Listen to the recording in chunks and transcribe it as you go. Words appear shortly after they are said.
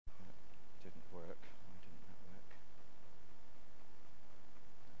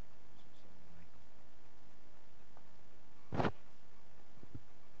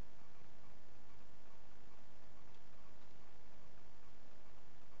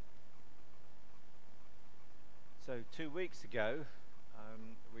So 2 weeks ago,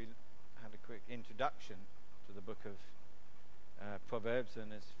 we had a quick introduction to the book of Proverbs,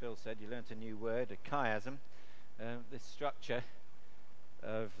 and as Phil said, you learnt a new word, a chiasm. This structure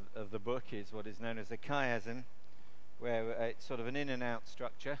of the book is what is known as a chiasm, where it's sort of an in and out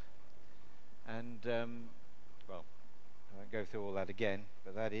structure, and well, I won't go through all that again,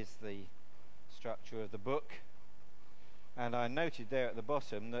 but that is the structure of the book. And I noted there at the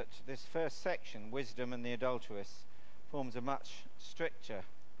bottom that this first section, Wisdom and the Adulteress, forms a much stricter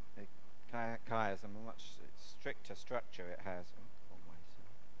chiasm, a much stricter structure it has.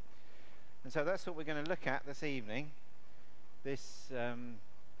 And so that's what we're going to look at this evening, this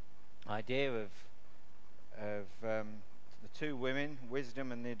idea of the two women,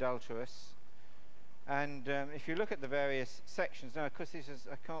 Wisdom and the Adulteress. And if you look at the various sections, now of course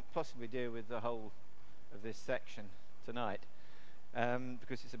I can't possibly deal with the whole of this section tonight,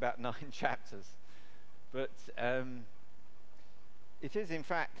 because it's about 9 chapters, but it is in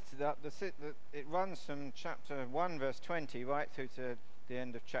fact that it runs from chapter 1 verse 20 right through to the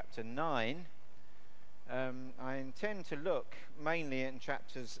end of chapter 9. I intend to look mainly in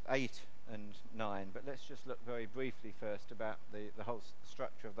chapters 8 and 9, but let's just look very briefly first about the whole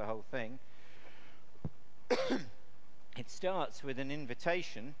structure of the whole thing. It starts with an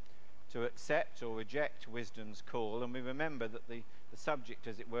invitation to accept or reject wisdom's call, and we remember that the subject,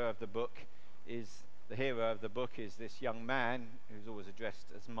 as it were, of the book is, the hero of the book is this young man who's always addressed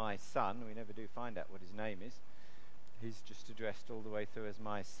as my son. We never do find out what his name is. He's just addressed all the way through as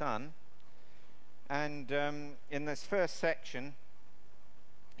my son. And in this first section,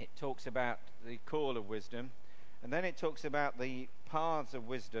 it talks about the call of wisdom, and then it talks about the paths of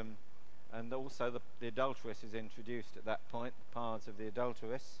wisdom, and also the adulteress is introduced at that point, the paths of the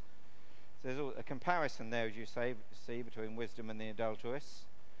adulteress. So there's a comparison there, as you see, between wisdom and the adulteress.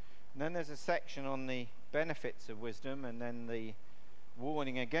 And then there's a section on the benefits of wisdom, and then the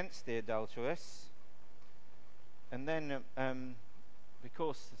warning against the adulteress. And then,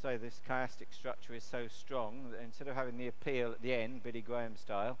 because this chiastic structure is so strong, that instead of having the appeal at the end, Billy Graham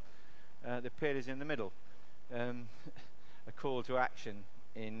style, the appeal is in the middle. A call to action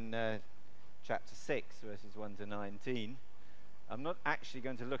in chapter 6, verses 1 to 19. I'm not actually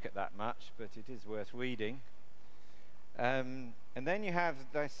going to look at that much, but it is worth reading. And then you have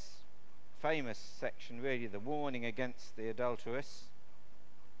this famous section, really, the warning against the adulteress.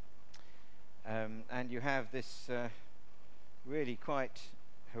 And you have this really quite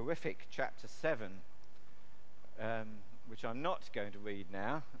horrific chapter 7, which I'm not going to read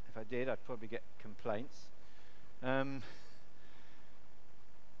now. If I did, I'd probably get complaints.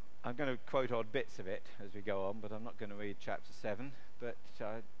 I'm going to quote odd bits of it as we go on, but I'm not going to read chapter 7. But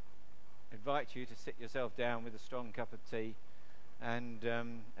I invite you to sit yourself down with a strong cup of tea and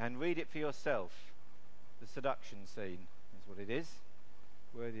read it for yourself. The seduction scene is what it is,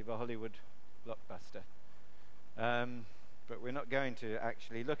 worthy of a Hollywood blockbuster. But we're not going to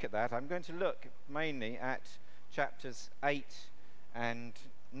actually look at that. I'm going to look mainly at chapters 8 and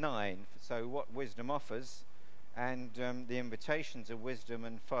 9, so what wisdom offers, and the invitations of wisdom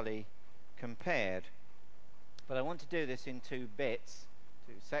and folly compared. But I want to do this in 2 bits,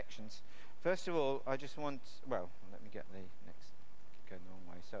 2 sections. First of all, I just want, well, let me get the next, going the wrong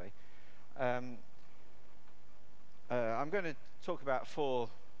way, sorry. I'm going to talk about 4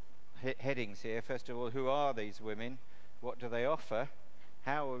 headings here. First of all, who are these women? What do they offer?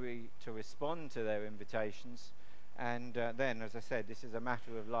 How are we to respond to their invitations? And then, as I said, this is a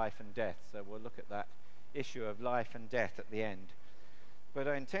matter of life and death, so we'll look at that issue of life and death at the end. But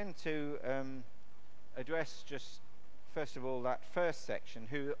I intend to address just first of all that first section,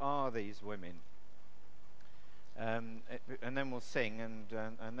 who are these women? And then we'll sing, and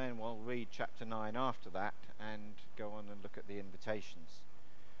then we'll read chapter 9 after that and go on and look at the invitations.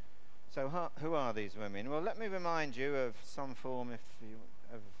 So who are these women? Well, let me remind you of some form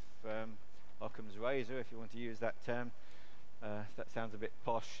of Occam's razor, if you want to use that term. That sounds a bit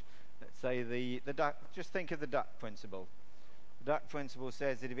posh. Let's say the duck, just think of the duck principle. The duck principle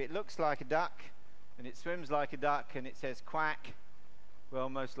says that if it looks like a duck and it swims like a duck and it says quack, well,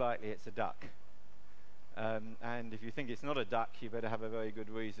 most likely it's a duck. And if you think it's not a duck, you better have a very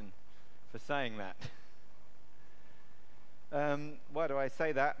good reason for saying that. Why do I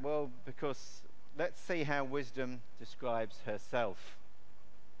say that? Well, because let's see how wisdom describes herself.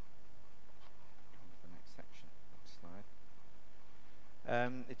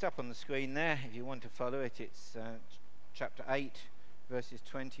 It's up on the screen there if you want to follow it. It's chapter 8, verses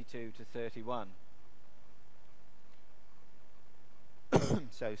 22 to 31.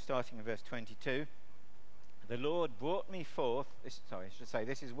 So starting in verse 22, the Lord brought me forth, this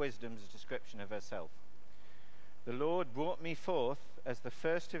is wisdom's description of herself. The Lord brought me forth as the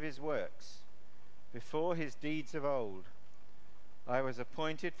first of his works, before his deeds of old. I was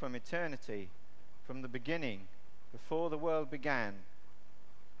appointed from eternity, from the beginning, before the world began.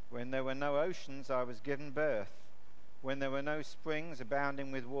 When there were no oceans, I was given birth, when there were no springs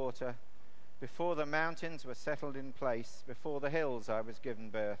abounding with water. Before the mountains were settled in place, before the hills I was given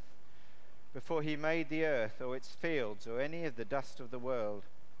birth. Before he made the earth or its fields or any of the dust of the world.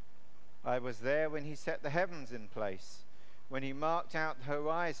 I was there when he set the heavens in place, when he marked out the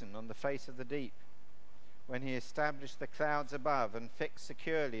horizon on the face of the deep, when he established the clouds above and fixed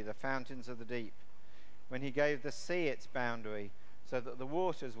securely the fountains of the deep, when he gave the sea its boundary so that the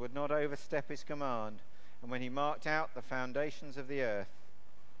waters would not overstep his command, and when he marked out the foundations of the earth.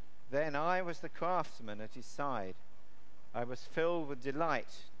 Then I was the craftsman at his side. I was filled with delight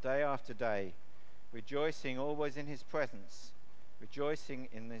day after day, rejoicing always in his presence, rejoicing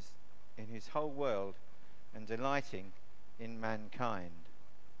in his whole world, and delighting in mankind.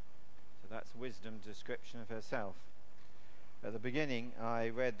 So that's wisdom's description of herself. At the beginning, I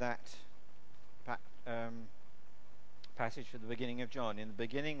read that passage from the beginning of John. In the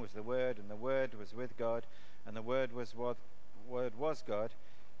beginning was the Word, and the Word was with God, and the Word was God.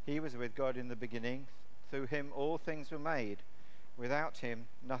 He was with God in the beginning. Through him all things were made. Without him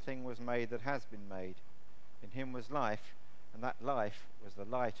nothing was made that has been made. In him was life, and that life was the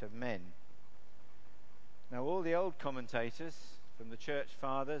light of men. Now all the old commentators, from the church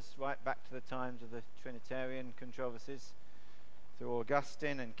fathers right back to the times of the Trinitarian controversies, through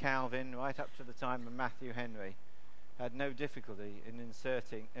Augustine and Calvin, right up to the time of Matthew Henry, had no difficulty in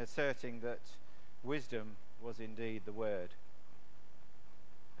asserting that wisdom was indeed the Word.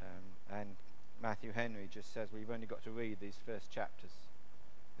 And Matthew Henry just says, we've only got to read these first chapters.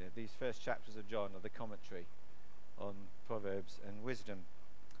 These first chapters of John are the commentary on Proverbs and wisdom.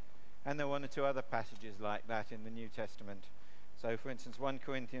 And there are one or two other passages like that in the New Testament. So, for instance, 1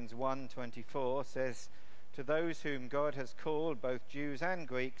 Corinthians 1:24 says, to those whom God has called, both Jews and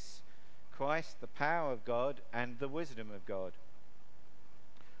Greeks, Christ, the power of God and the wisdom of God.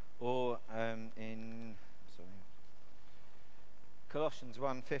 Or in Colossians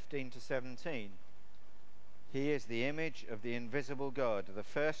 1:15-17, he is the image of the invisible God, the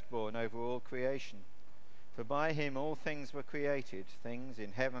firstborn over all creation. For by him all things were created, things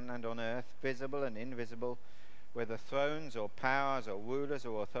in heaven and on earth, visible and invisible, whether thrones or powers or rulers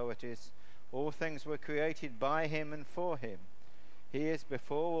or authorities. All things were created by him and for him. He is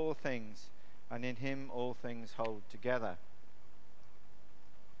before all things, and in him all things hold together.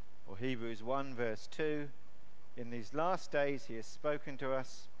 Or Hebrews 1 verse 2, in these last days he has spoken to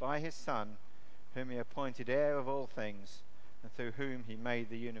us by his Son, whom he appointed heir of all things, and through whom he made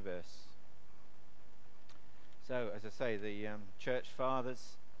the universe. So, as I say, the church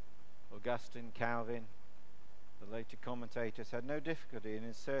fathers, Augustine, Calvin, the later commentators had no difficulty in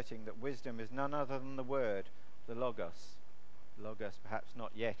asserting that wisdom is none other than the Word, the Logos. The Logos perhaps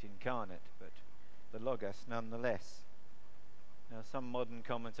not yet incarnate, but the Logos nonetheless. Now, some modern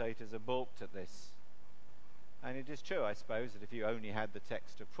commentators are balked at this. And it is true, I suppose, that if you only had the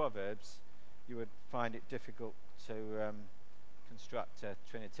text of Proverbs, you would find it difficult to construct a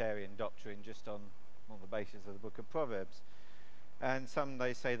Trinitarian doctrine just on the basis of the book of Proverbs. And some,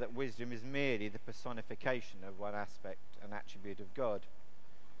 they say that wisdom is merely the personification of one aspect, an attribute of God.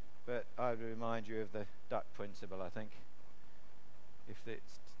 But I would remind you of the duck principle, I think. If it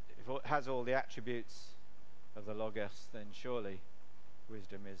has all the attributes of the Logos, then surely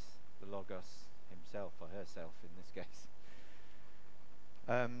wisdom is the Logos himself or herself in this case.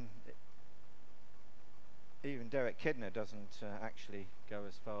 Even Derek Kidner doesn't actually go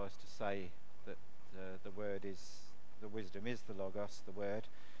as far as to say that the wisdom is the Logos, the Word.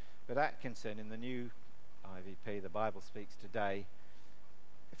 But Atkinson, in the new IVP, the Bible Speaks Today,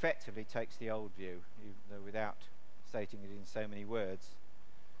 effectively takes the old view, though without stating it in so many words.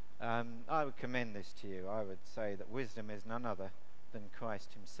 I would commend this to you. I would say that wisdom is none other than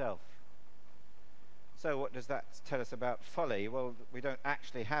Christ himself. So what does that tell us about folly? Well, we don't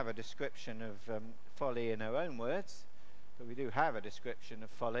actually have a description of folly in our own words, but we do have a description of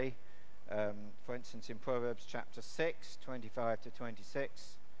folly. For instance, in Proverbs chapter 6, 25-26,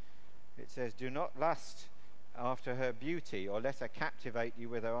 it says, do not lust after her beauty, or let her captivate you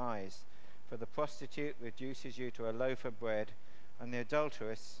with her eyes. For the prostitute reduces you to a loaf of bread, and the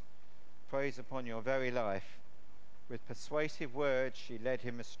adulteress preys upon your very life. With persuasive words she led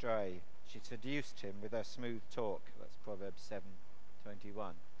him astray. She seduced him with her smooth talk. That's Proverbs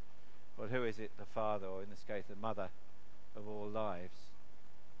 7:21. Well, who is it, the father, or in this case the mother, of all lies?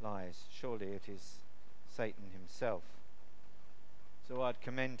 Surely it is Satan himself. So I'd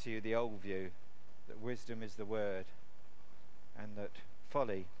commend to you the old view, that wisdom is the word and that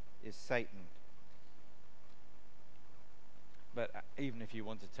folly is Satan. But even if you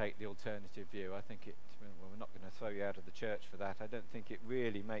want to take the alternative view, I think we're not going to throw you out of the church for that. I don't think it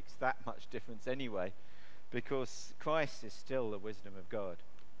really makes that much difference anyway, because Christ is still the wisdom of God.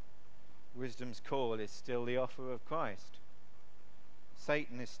 Wisdom's call is still the offer of Christ.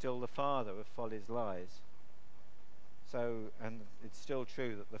 Satan is still the father of folly's lies. So, and it's still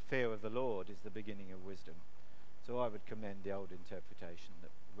true that the fear of the Lord is the beginning of wisdom. So I would commend the old interpretation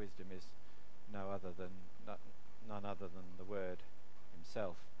that wisdom is none other than the Word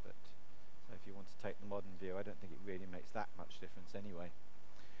himself. But so if you want to take the modern view, I don't think it really makes that much difference anyway.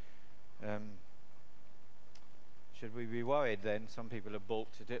 Should we be worried then? Some people have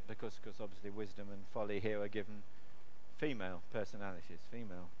balked at it because obviously wisdom and folly here are given female personalities,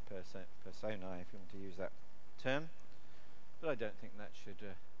 female personae, if you want to use that term. But I don't think that should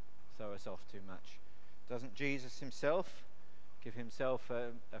throw us off too much. Doesn't Jesus himself give himself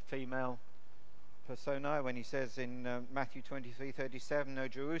a female persona when he says in Matthew 23:37, "O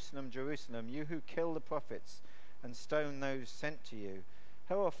Jerusalem, Jerusalem, you who kill the prophets and stone those sent to you,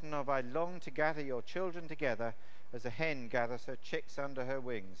 how often have I longed to gather your children together as a hen gathers her chicks under her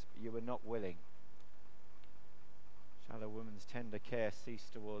wings, but you were not willing. Shall a woman's tender care cease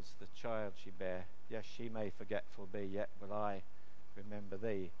towards the child she bare? Yes, she may forgetful be, yet will I remember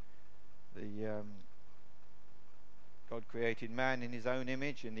thee." God created man in his own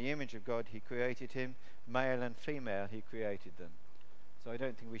image. In the image of God he created him. Male and female he created them. So I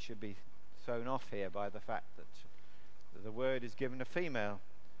don't think we should be thrown off here by the fact that the word is given a female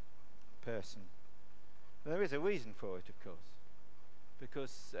person. And there is a reason for it, of course.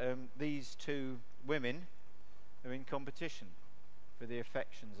 Because these two women are in competition for the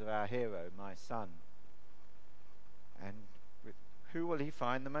affections of our hero, my son. And who will he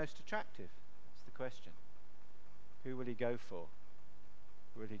find the most attractive? That's the question. Who will he go for?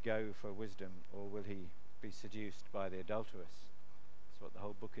 Will he go for wisdom, or will he be seduced by the adulteress? That's what the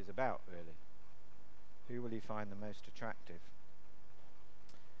whole book is about, really. Who will he find the most attractive?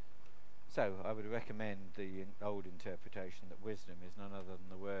 So I would recommend the old interpretation that wisdom is none other than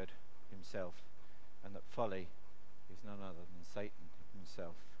the Word himself, and that folly is none other than Satan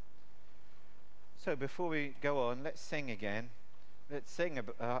himself. So before we go on, let's sing again. Let's sing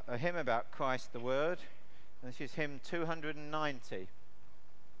a hymn about Christ the Word. And this is hymn 290.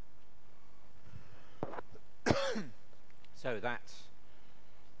 So that's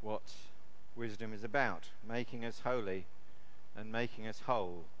what wisdom is about, making us holy and making us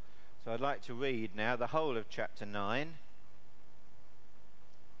whole. So I'd like to read now the whole of chapter 9.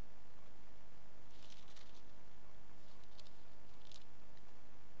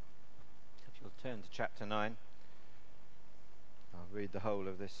 If you'll turn to chapter 9, I'll read the whole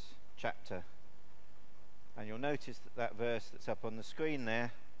of this chapter. And you'll notice that verse that's up on the screen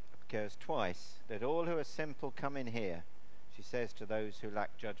there occurs twice. "Let all who are simple come in here," she says to those who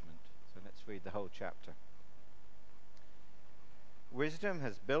lack judgment. So let's read the whole chapter. "Wisdom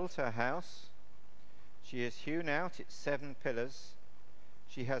has built her house. She has hewn out its 7 pillars.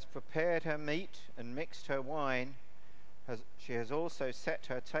 She has prepared her meat and mixed her wine. She has also set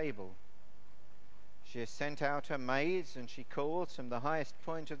her table. She has sent out her maids, and she calls from the highest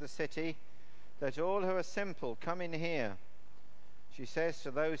point of the city, 'Let all who are simple come in here.' She says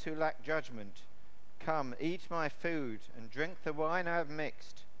to those who lack judgment, 'Come, eat my food and drink the wine I have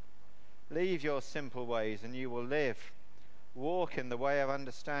mixed. Leave your simple ways and you will live. Walk in the way of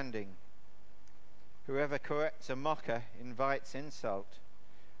understanding. Whoever corrects a mocker invites insult.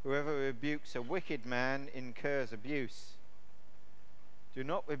 Whoever rebukes a wicked man incurs abuse. Do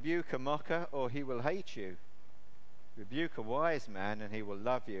not rebuke a mocker, or he will hate you. Rebuke a wise man, and he will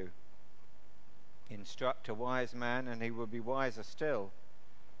love you. Instruct a wise man, and he will be wiser still.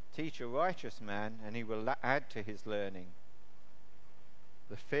 Teach a righteous man, and he will add to his learning.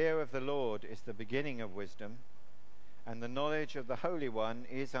 The fear of the Lord is the beginning of wisdom, and the knowledge of the Holy One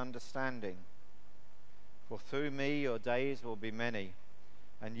is understanding. For through me your days will be many,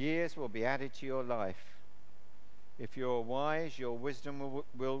 and years will be added to your life. If you are wise, your wisdom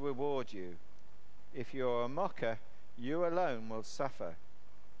will reward you. If you are a mocker, you alone will suffer.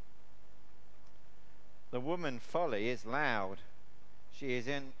 The woman folly is loud. She is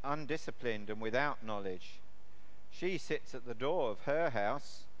undisciplined and without knowledge. She sits at the door of her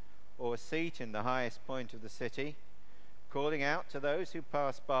house, or a seat in the highest point of the city, calling out to those who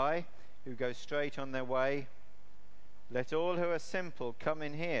pass by, who go straight on their way. 'Let all who are simple come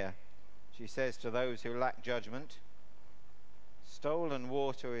in here,' she says to those who lack judgment. Stolen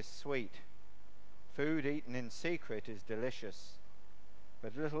water is sweet. Food eaten in secret is delicious.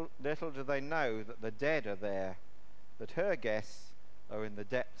 But little do they know that the dead are there, that her guests are in the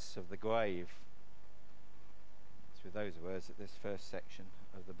depths of the grave. It's with those words that this first section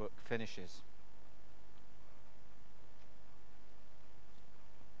of the book finishes.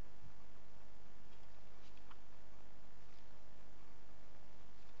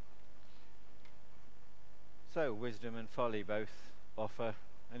 So, wisdom and folly both offer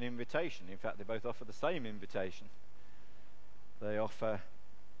an invitation. In fact, they both offer the same invitation. They offer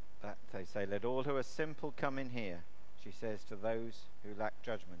that, they say, let all who are simple come in here, she says to those who lack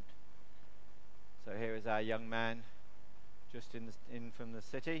judgment. So here is our young man, just in from the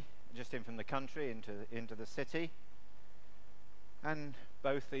city, just in from the country into the city. And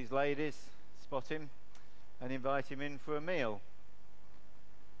both these ladies spot him and invite him in for a meal.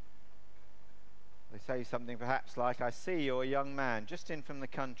 They say something perhaps like, I see you're a young man, just in from the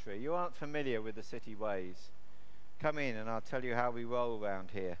country. You aren't familiar with the city ways. Come in and I'll tell you how we roll round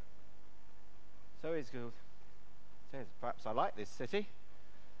here. So he says, perhaps I like this city.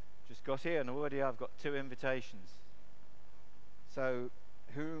 Just got here and already I've got 2 invitations. So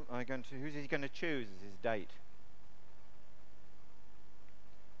who's he going to choose as his date?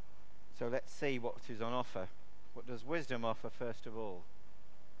 So let's see what is on offer. What does wisdom offer first of all?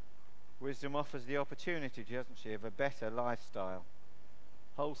 Wisdom offers the opportunity, doesn't she, of a better lifestyle.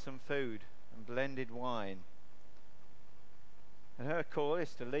 Wholesome food and blended wine. And her call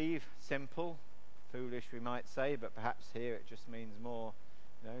is to leave simple, foolish we might say, but perhaps here it just means more,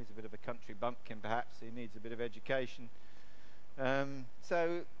 he's a bit of a country bumpkin perhaps, he needs a bit of education.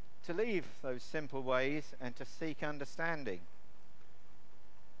 So to leave those simple ways and to seek understanding.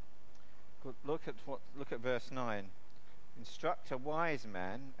 Look at verse 9. Instruct a wise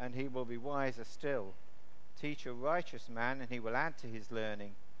man, and he will be wiser still. Teach a righteous man, and he will add to his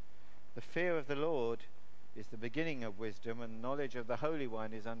learning. The fear of the Lord is the beginning of wisdom, and knowledge of the Holy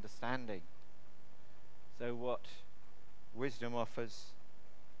One is understanding. So what wisdom offers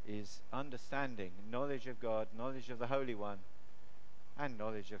is understanding, knowledge of God, knowledge of the Holy One, and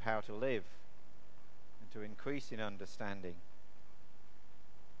knowledge of how to live, and to increase in understanding.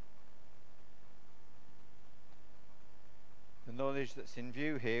 The knowledge that's in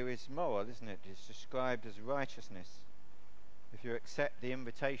view here is moral, isn't it? It's described as righteousness. If you accept the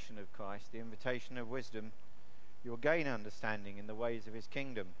invitation of Christ, the invitation of wisdom, you'll gain understanding in the ways of his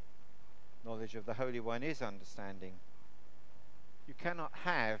kingdom. Knowledge of the Holy One is understanding. You cannot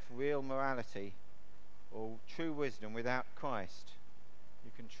have real morality or true wisdom without Christ.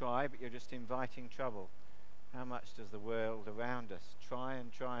 You can try, but you're just inviting trouble. How much does the world around us try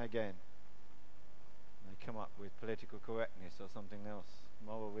and try again? They come up with political correctness or something else,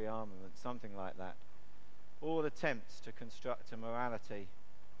 moral rearmament, something like that. All attempts to construct a morality,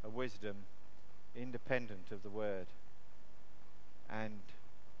 a wisdom, independent of the word, and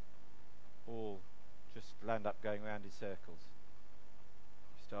all just land up going round in circles.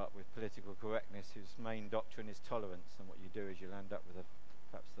 You start with political correctness, whose main doctrine is tolerance, and what you do is you land up with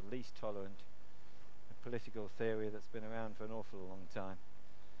perhaps the least tolerant political theory that's been around for an awful long time.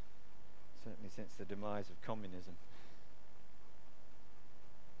 Certainly since the demise of communism.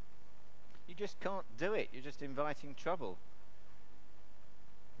 You just can't do it. You're just inviting trouble.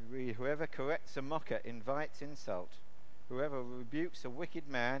 We read, whoever corrects a mocker invites insult. Whoever rebukes a wicked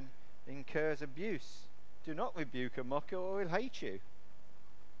man incurs abuse. Do not rebuke a mocker or he'll hate you.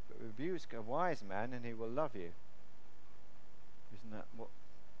 But rebuke a wise man and he will love you. Isn't that what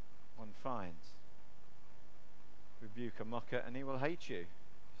one finds? Rebuke a mocker and he will hate you.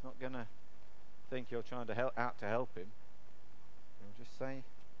 He's not going to think you're trying to help him. He'll just say,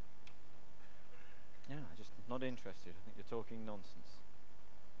 yeah, just not interested. I think you're talking nonsense.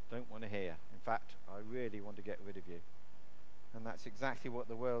 Don't want to hear. In fact, I really want to get rid of you. And that's exactly what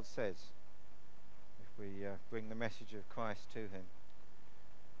the world says if we bring the message of Christ to him.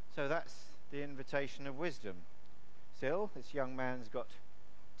 So that's the invitation of wisdom. Still, this young man's got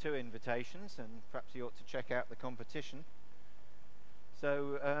 2 invitations, and perhaps he ought to check out the competition.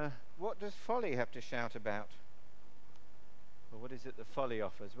 So what does folly have to shout about? Well, what is it that folly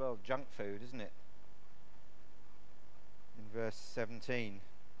offers? Well, junk food, isn't it? In verse 17.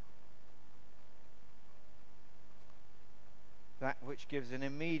 That which gives an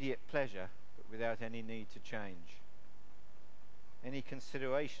immediate pleasure, but without any need to change. Any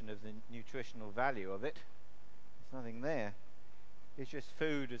consideration of the nutritional value of it, there's nothing there. It's just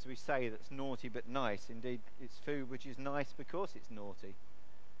food, as we say, that's naughty but nice. Indeed, it's food which is nice because it's naughty.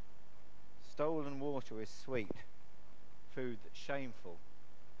 Stolen water is sweet. Food that's shameful,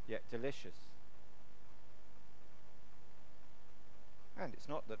 yet delicious. And it's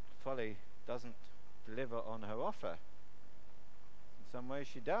not that folly doesn't deliver on her offer. some ways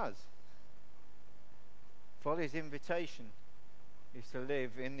she does. Folly's invitation is to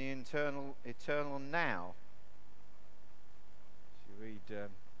live in the eternal now. If you read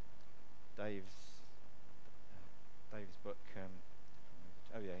Dave's book,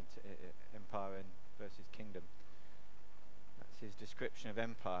 Empire versus Kingdom. That's his description of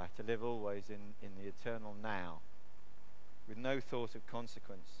empire, to live always in the eternal now, with no thought of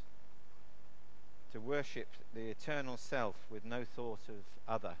consequence. To worship the eternal self with no thought of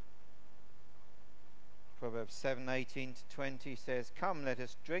other. Proverbs 7:18-20 says, "Come, let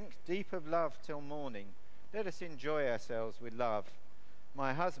us drink deep of love till morning. Let us enjoy ourselves with love.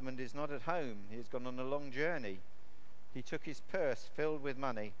 My husband is not at home. He has gone on a long journey. He took his purse filled with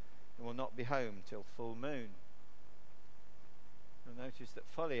money and will not be home till full moon." You'll notice that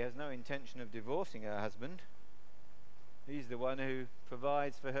Folly has no intention of divorcing her husband. He's the one who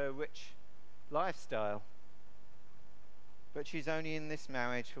provides for her rich lifestyle. But she's only in this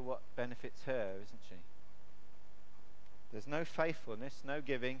marriage for what benefits her, isn't she? There's no faithfulness, no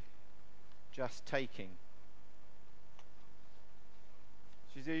giving, just taking.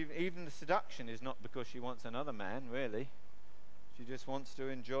 She's even the seduction is not because she wants another man, really. She just wants to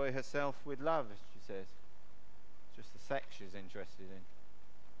enjoy herself with love, as she says. It's just the sex she's interested in.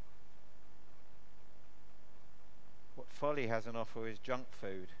 What Folly has on offer is junk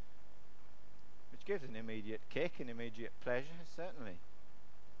food, which gives an immediate kick, an immediate pleasure, certainly.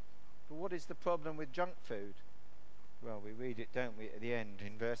 But what is the problem with junk food? Well, we read it, don't we, at the end,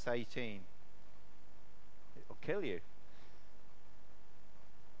 in verse 18. It will kill you.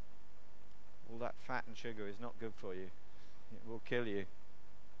 All that fat and sugar is not good for you. It will kill you.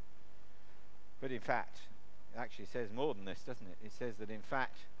 But in fact, it actually says more than this, doesn't it? It says that in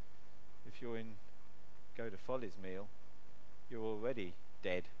fact, if you're go to Folly's meal, you're already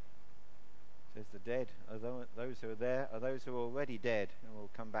dead. It says the dead, those who are there, are those who are already dead. And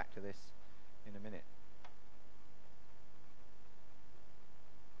we'll come back to this in a minute.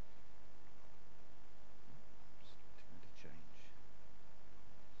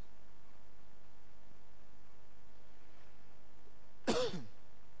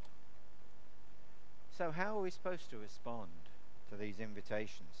 So how are we supposed to respond to these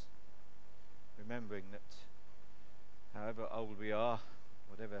invitations? Remembering that however old we are,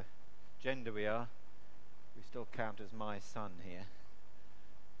 whatever gender we are, we still count as my son here.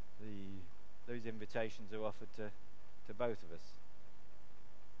 Those invitations are offered to both of us.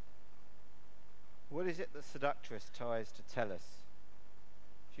 What is it that seductress tries to tell us?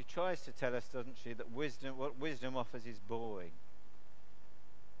 She tries to tell us, doesn't she, that what wisdom offers is boring.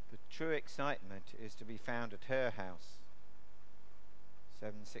 The true excitement is to be found at her house.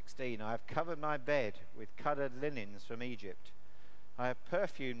 7:16, "I have covered my bed with coloured linens from Egypt. I have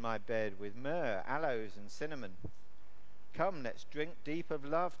perfumed my bed with myrrh, aloes and cinnamon. Come, let's drink deep of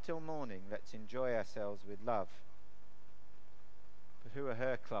love till morning. Let's enjoy ourselves with love." But who are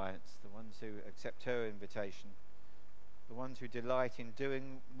her clients? The ones who accept her invitation. The ones who delight in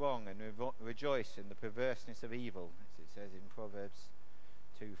doing wrong and rejoice in the perverseness of evil, as it says in Proverbs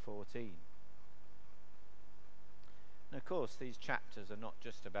 2:14. And of course, these chapters are not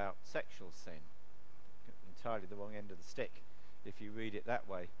just about sexual sin. Entirely the wrong end of the stick, if you read it that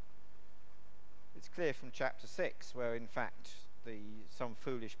way. It's clear from chapter 6, where in fact some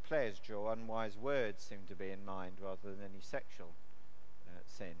foolish pleasure or unwise words seem to be in mind rather than any sexual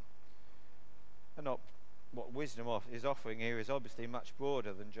sin. And what wisdom is offering here is obviously much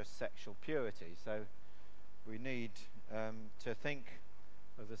broader than just sexual purity. So we need to think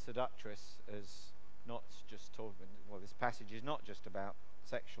of the seductress as not just talking, well, this passage is not just about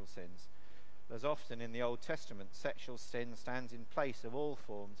sexual sins. As often in the Old Testament, sexual sin stands in place of all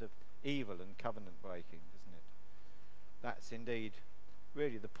forms of evil and covenant breaking, doesn't it? That's indeed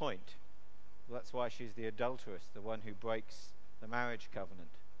really the point. Well, that's why she's the adulteress, the one who breaks the marriage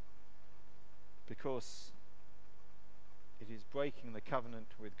covenant. Because it is breaking the covenant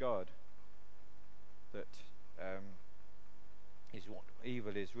with God that is what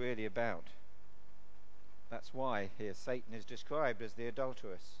evil is really about. That's why here Satan is described as the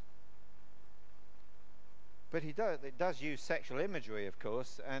adulteress. But it does use sexual imagery, of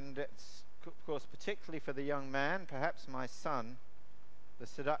course, and it's, of course, particularly for the young man, perhaps my son, the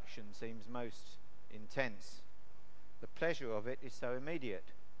seduction seems most intense. The pleasure of it is so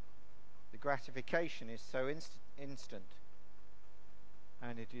immediate. The gratification is so instant.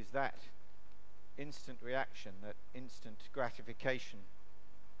 And it is that instant reaction, that instant gratification,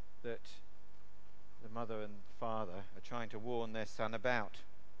 that the mother and father are trying to warn their son about.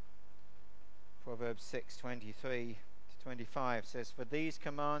 Proverbs 6:23-25 says, "For these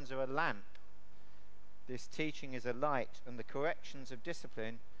commands are a lamp, This teaching is a light, and the corrections of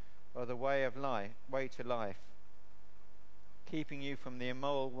discipline are the way to life, keeping you from the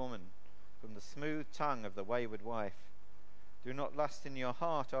immoral woman, from the smooth tongue of the wayward wife. Do not lust in your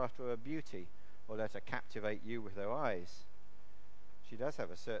heart after her beauty, or let her captivate you with her eyes. She does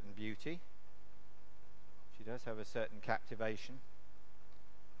have a certain beauty. She does have a certain captivation.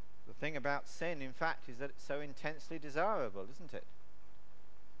 The thing about sin, in fact, is that it's so intensely desirable, isn't it?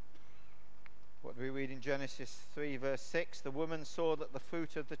 What do we read in Genesis 3 verse 6? The woman saw that the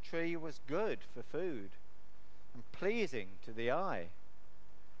fruit of the tree was good for food, and pleasing to the eye,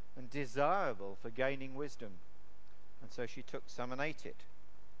 and desirable for gaining wisdom. And so she took some and ate it.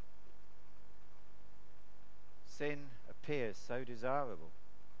 Sin appears so desirable.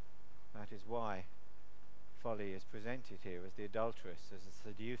 That is why folly is presented here as the adulteress, as the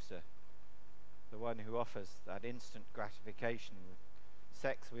seducer, the one who offers that instant gratification with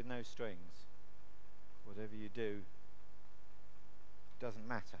sex with no strings. Whatever you do, doesn't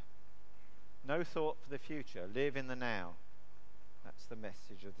matter. No thought for the future. Live in the now. That's the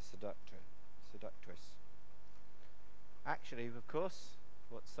message of the seductress. Actually, of course,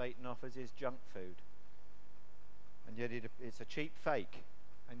 what Satan offers is junk food. And yet it's a cheap fake.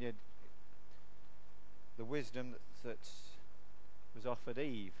 And yet the wisdom that was offered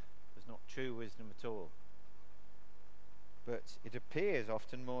Eve was not true wisdom at all. But it appears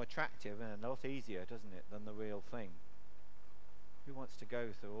often more attractive and a lot easier, doesn't it, than the real thing. Who wants to go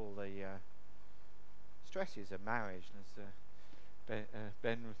through all the stresses of marriage? As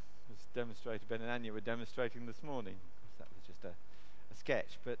Ben and Anya were demonstrating this morning. Of course, that was just a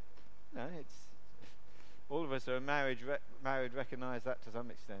sketch, but no, it's all of us who are married recognise that to some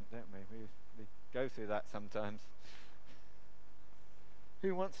extent, don't we? We go through that sometimes.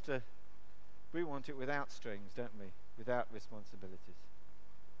 Who wants to? We want it without strings, don't we? Without responsibilities.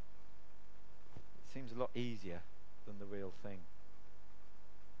 It seems a lot easier than the real thing.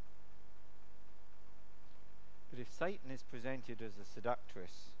 But if Satan is presented as a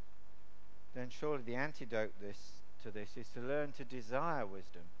seductress, then surely the antidote to this is to learn to desire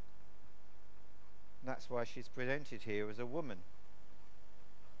wisdom. And that's why she's presented here as a woman.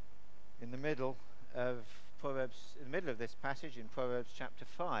 In the middle of this passage, in Proverbs chapter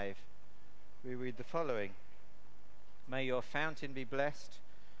 5, we read the following: May your fountain be blessed,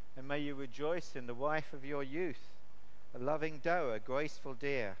 and may you rejoice in the wife of your youth, a loving doe, a graceful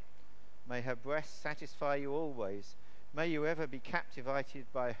deer. May her breast satisfy you always. May you ever be captivated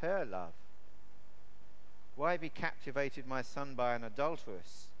by her love. Why be captivated, my son, by an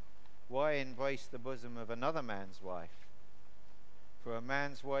adulteress? Why embrace the bosom of another man's wife? For a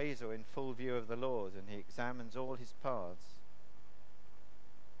man's ways are in full view of the Lord, and he examines all his paths.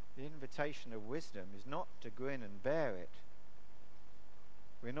 The invitation of wisdom is not to grin and bear it.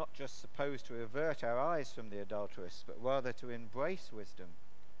 We're not just supposed to avert our eyes from the adulteress, but rather to embrace wisdom.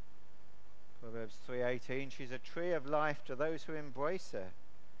 Proverbs 3:18, she's a tree of life to those who embrace her.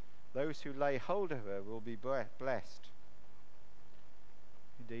 Those who lay hold of her will be blessed.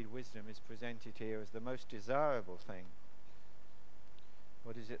 Indeed, wisdom is presented here as the most desirable thing.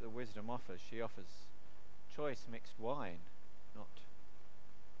 What is it that wisdom offers? She offers choice mixed wine, not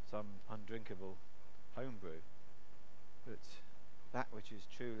some undrinkable homebrew, but that which is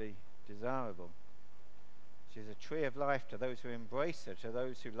truly desirable. She is a tree of life to those who embrace her, to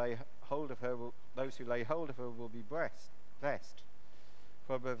those who lay hold of her. Those who lay hold of her will be blessed.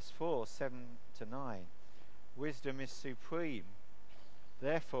 Proverbs 4:7-9. Wisdom is supreme.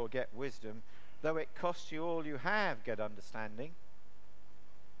 Therefore get wisdom. Though it costs you all you have, get understanding.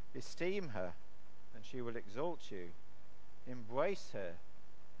 Esteem her, and she will exalt you. Embrace her,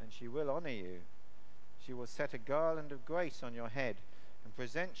 and she will honor you. She will set a garland of grace on your head and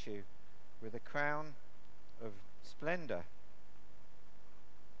present you with a crown of splendor.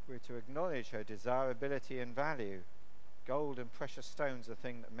 We're to acknowledge her desirability and value. Gold and precious stones are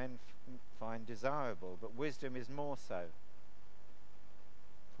things that men find desirable, but wisdom is more so.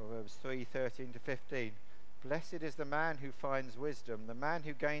 Proverbs 3:13-15. Blessed is the man who finds wisdom, the man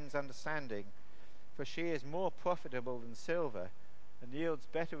who gains understanding, for she is more profitable than silver and yields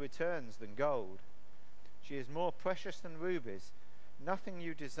better returns than gold. She is more precious than rubies. Nothing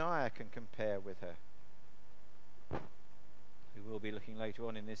you desire can compare with her. We will be looking later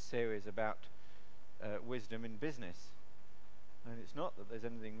on in this series about wisdom in business. And it's not that there's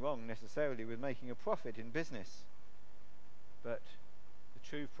anything wrong necessarily with making a profit in business, but the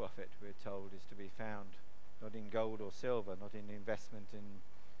true profit, we're told, is to be found not in gold or silver, not in investment in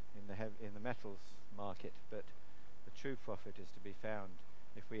the metals market, but the true profit is to be found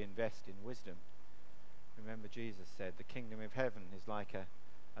if we invest in wisdom. Remember, Jesus said the kingdom of heaven is like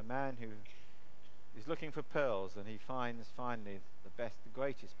a man who He's looking for pearls, and he finds finally the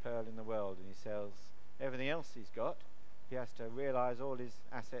greatest pearl in the world, and he sells everything else he's got. He has to realize all his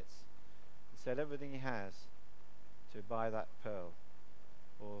assets and sell everything he has to buy that pearl.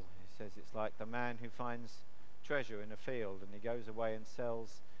 Or he says it's like the man who finds treasure in a field, and he goes away and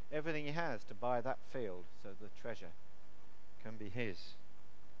sells everything he has to buy that field so the treasure can be his.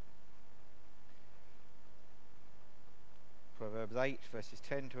 Proverbs 8 verses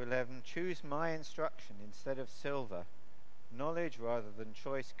 10 to 11, choose my instruction instead of silver, knowledge rather than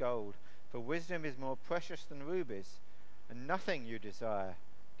choice gold, for wisdom is more precious than rubies, and nothing you desire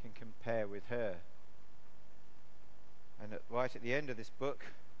can compare with her. And right at the end of this book,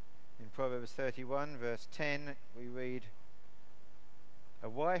 in Proverbs 31 verse 10, we read, a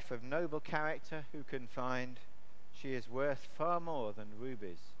wife of noble character who can find? She is worth far more than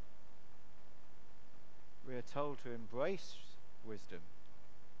rubies. We are told to embrace wisdom,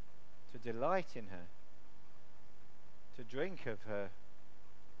 to delight in her, to drink of her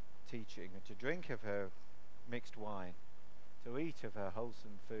teaching, and to drink of her mixed wine, to eat of her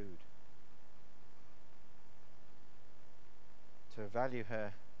wholesome food, to value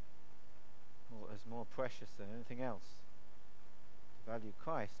her as more precious than anything else, to value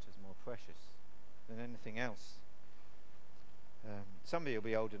Christ as more precious than anything else. Some of you will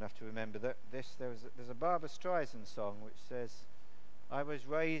be old enough to remember that there's a Barbra Streisand song which says, I was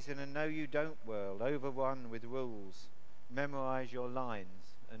raised in a know you don't world, overrun with rules, memorize your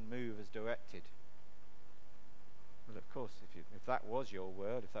lines and move as directed. Well, of course, if that was your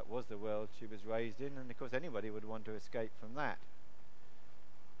world, if that was the world she was raised in, then of course anybody would want to escape from that.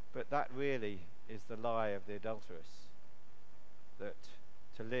 But that really is the lie of the adulteress, that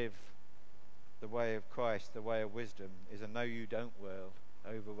to live the way of Christ, the way of wisdom, is a know you don't world,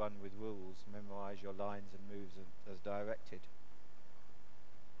 overrun with rules, memorize your lines and moves as directed.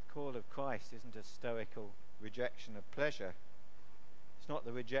 The call of Christ isn't a stoical rejection of pleasure. It's not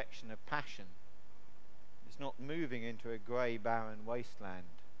the rejection of passion. It's not moving into a grey, barren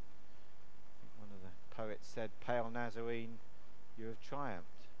wasteland. I think one of the poets said, pale Nazarene, you have triumphed.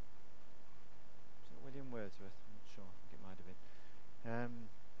 Was that William Wordsworth? I'm not sure. I think it might have been.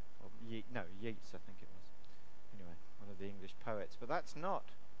 Yeats, I think it was. Anyway, one of the English poets. But that's not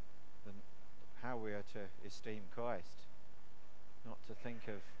how we are to esteem Christ. Not to think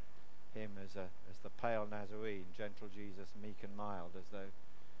of him as the pale Nazarene, gentle Jesus, meek and mild, as though,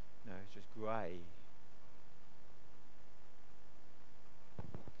 it's just grey.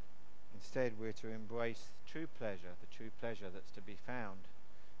 Instead, we're to embrace true pleasure, the true pleasure that's to be found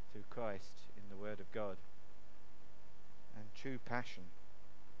through Christ in the Word of God, and true passion.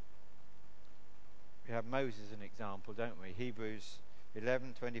 We have Moses as an example, don't we? Hebrews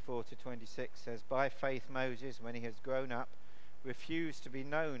 11:24 to 26 says, by faith Moses, when he has grown up, refused to be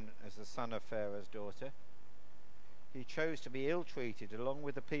known as the son of Pharaoh's daughter. He chose to be ill-treated along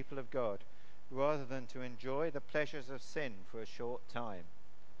with the people of God, rather than to enjoy the pleasures of sin for a short time.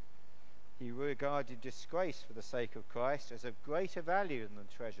 He regarded disgrace for the sake of Christ as of greater value than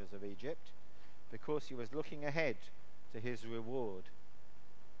the treasures of Egypt, because he was looking ahead to his reward.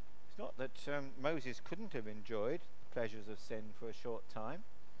 It's not that Moses couldn't have enjoyed the pleasures of sin for a short time.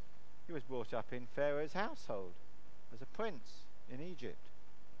 He was brought up in Pharaoh's household as a prince in Egypt.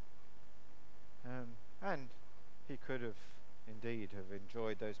 And he could have indeed have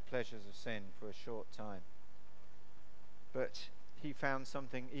enjoyed those pleasures of sin for a short time. But he found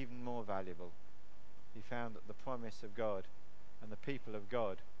something even more valuable. He found that the promise of God and the people of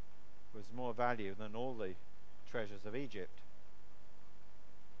God was more value than all the treasures of Egypt.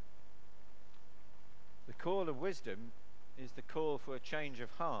 The call of wisdom is the call for a change of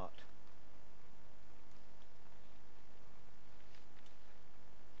heart.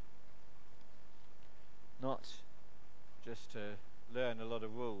 Not just to learn a lot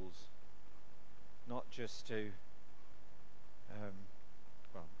of rules, not just to,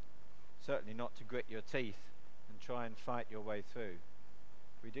 certainly not to grit your teeth and try and fight your way through.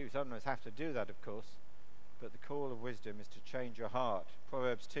 We do sometimes have to do that, of course, but the call of wisdom is to change your heart.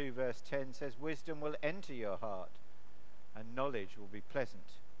 Proverbs 2 verse 10 says, wisdom will enter your heart, and knowledge will be pleasant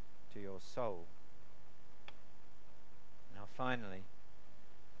to your soul. Now finally,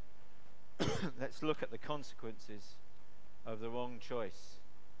 let's look at the consequences of the wrong choice.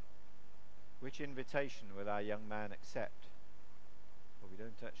 Which invitation will our young man accept? Well, we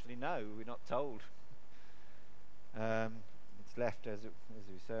don't actually know. We're not told. It's left as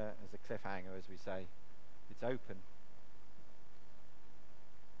a cliffhanger, as we say. It's open.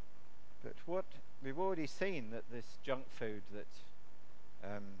 But what we've already seen, that this junk food that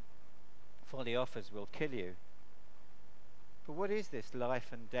folly offers will kill you. But what is this life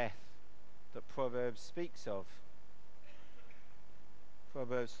and death that Proverbs speaks of.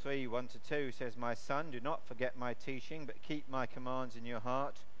 Proverbs 3, 1-2 says, "My son, do not forget my teaching, but keep my commands in your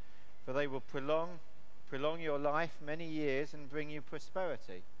heart, for they will prolong your life many years and bring you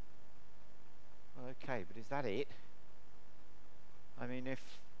prosperity." Well, okay, but is that it? I mean,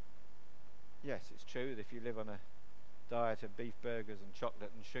 yes, it's true that if you live on a diet of beef burgers and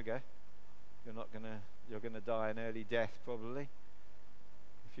chocolate and sugar, you're gonna die an early death probably.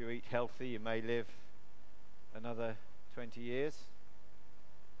 If you eat healthy, you may live another 20 years.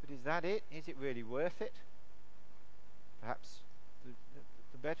 But is that it? Is it really worth it? Perhaps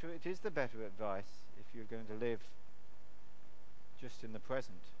the better advice if you're going to live just in the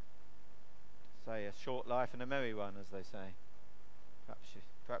present. Say, a short life and a merry one, as they say.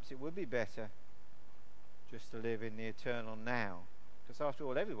 Perhaps it would be better just to live in the eternal now. Because after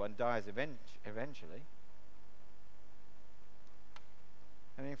all, everyone dies eventually.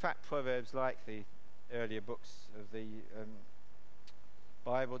 And in fact, Proverbs, like the earlier books of the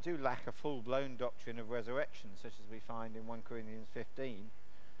Bible, do lack a full-blown doctrine of resurrection, such as we find in 1 Corinthians 15.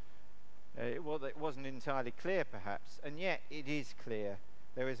 It wasn't entirely clear, perhaps, and yet it is clear.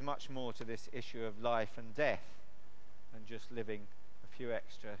 There is much more to this issue of life and death than just living a few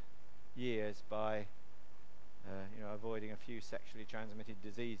extra years by avoiding a few sexually transmitted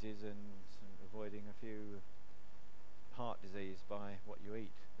diseases and avoiding a few heart disease by what you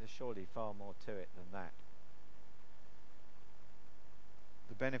eat. There's surely far more to it than that.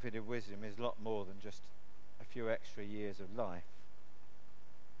 The benefit of wisdom is a lot more than just a few extra years of life.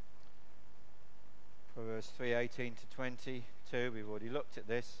 Proverbs 3:18-22, we've already looked at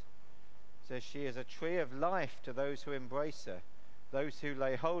this. It says, "She is a tree of life to those who embrace her. Those who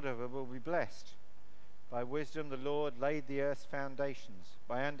lay hold of her will be blessed. By wisdom the Lord laid the earth's foundations.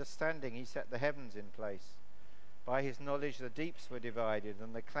 By understanding he set the heavens in place. By his knowledge the deeps were divided,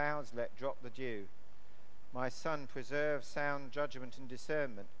 and the clouds let drop the dew. My son, preserve sound judgment and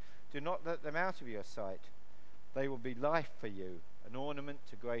discernment. Do not let them out of your sight. They will be life for you, an ornament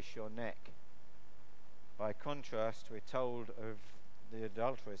to grace your neck." By contrast, we're told of the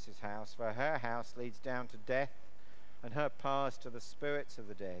adulteress's house, "For her house leads down to death, and her paths to the spirits of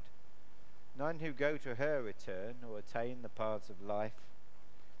the dead. None who go to her return or attain the paths of life.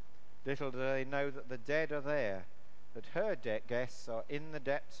 Little do they know that the dead are there, that her guests are in the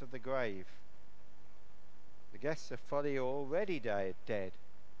depths of the grave. The guests of folly are already dead,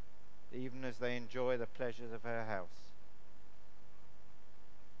 even as they enjoy the pleasures of her house."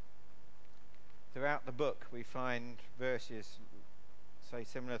 Throughout the book we find verses say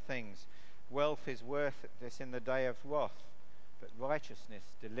similar things. "Wealth is worthless in the day of wrath, but righteousness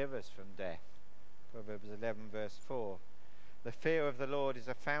delivers from death." Proverbs 11 verse 4. "The fear of the Lord is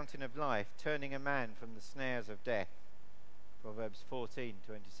a fountain of life, turning a man from the snares of death." Proverbs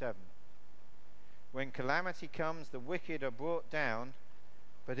 14:27. "When calamity comes, the wicked are brought down,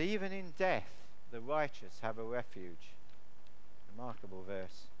 but even in death the righteous have a refuge." Remarkable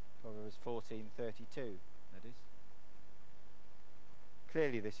verse. Proverbs 14:32, that is.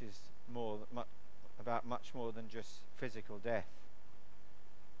 Clearly this is about much more than just physical death.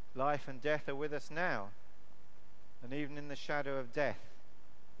 Life and death are with us now, and even in the shadow of death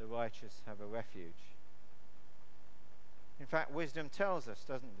the righteous have a refuge. In fact, wisdom tells us,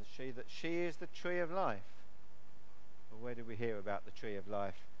 doesn't she, that she is the tree of life. Well, where did we hear about the tree of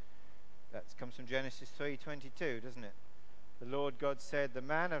life? That comes from Genesis 3:22, doesn't it? "The Lord God said, the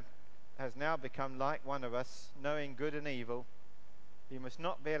man has now become like one of us, knowing good and evil. He must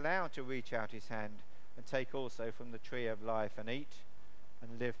not be allowed to reach out his hand and take also from the tree of life and eat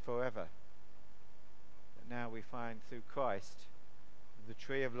and live forever." But now we find through Christ the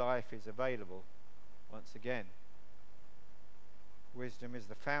tree of life is available once again. Wisdom is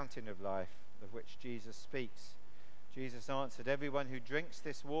the fountain of life of which Jesus speaks. Jesus answered, "Everyone who drinks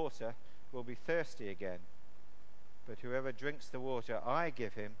this water will be thirsty again. But whoever drinks the water I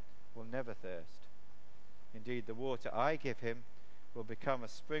give him will never thirst. Indeed, the water I give him will become a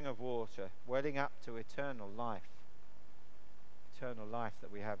spring of water welling up to eternal life." Eternal life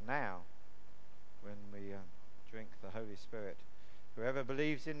that we have now when we drink the Holy Spirit. "Whoever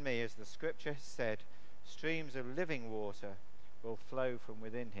believes in me, as the scripture has said, streams of living water will flow from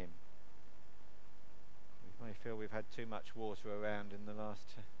within him." We may feel we've had too much water around in the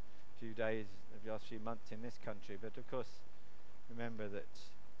last few days, the last few months in this country, but of course remember that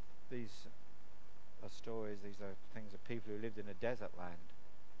these are stories, these are things of people who lived in a desert land,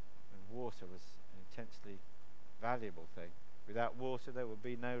 and water was an intensely valuable thing. Without water there would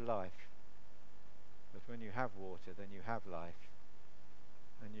be no life, but when you have water then you have life.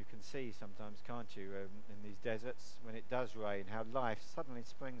 And you can see sometimes, can't you, in these deserts when it does rain, how life suddenly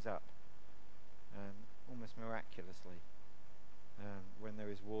springs up. almost miraculously, when there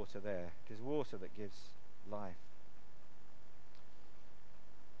is water there. It is water that gives life.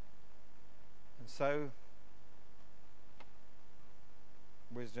 And so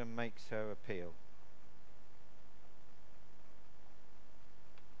wisdom makes her appeal.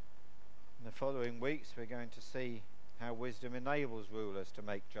 In the following weeks we're going to see how wisdom enables rulers to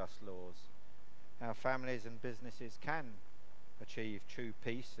make just laws, how families and businesses can achieve true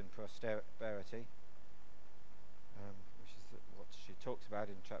peace and prosperity, which is what she talks about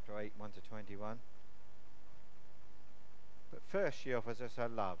in chapter 8, 1 to 21. But first she offers us her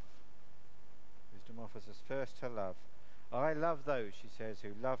love. Wisdom offers us first her love. I love those, she says, who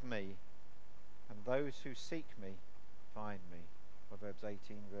love me, and those who seek me find me. Proverbs 18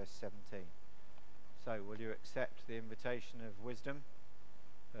 verse 17. So will you accept the invitation of wisdom,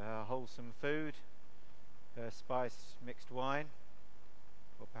 her wholesome food, her spice mixed wine,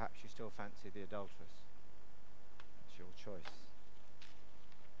 or perhaps you still fancy the adulteress? It's your choice.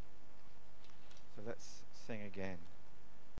 So let's sing again.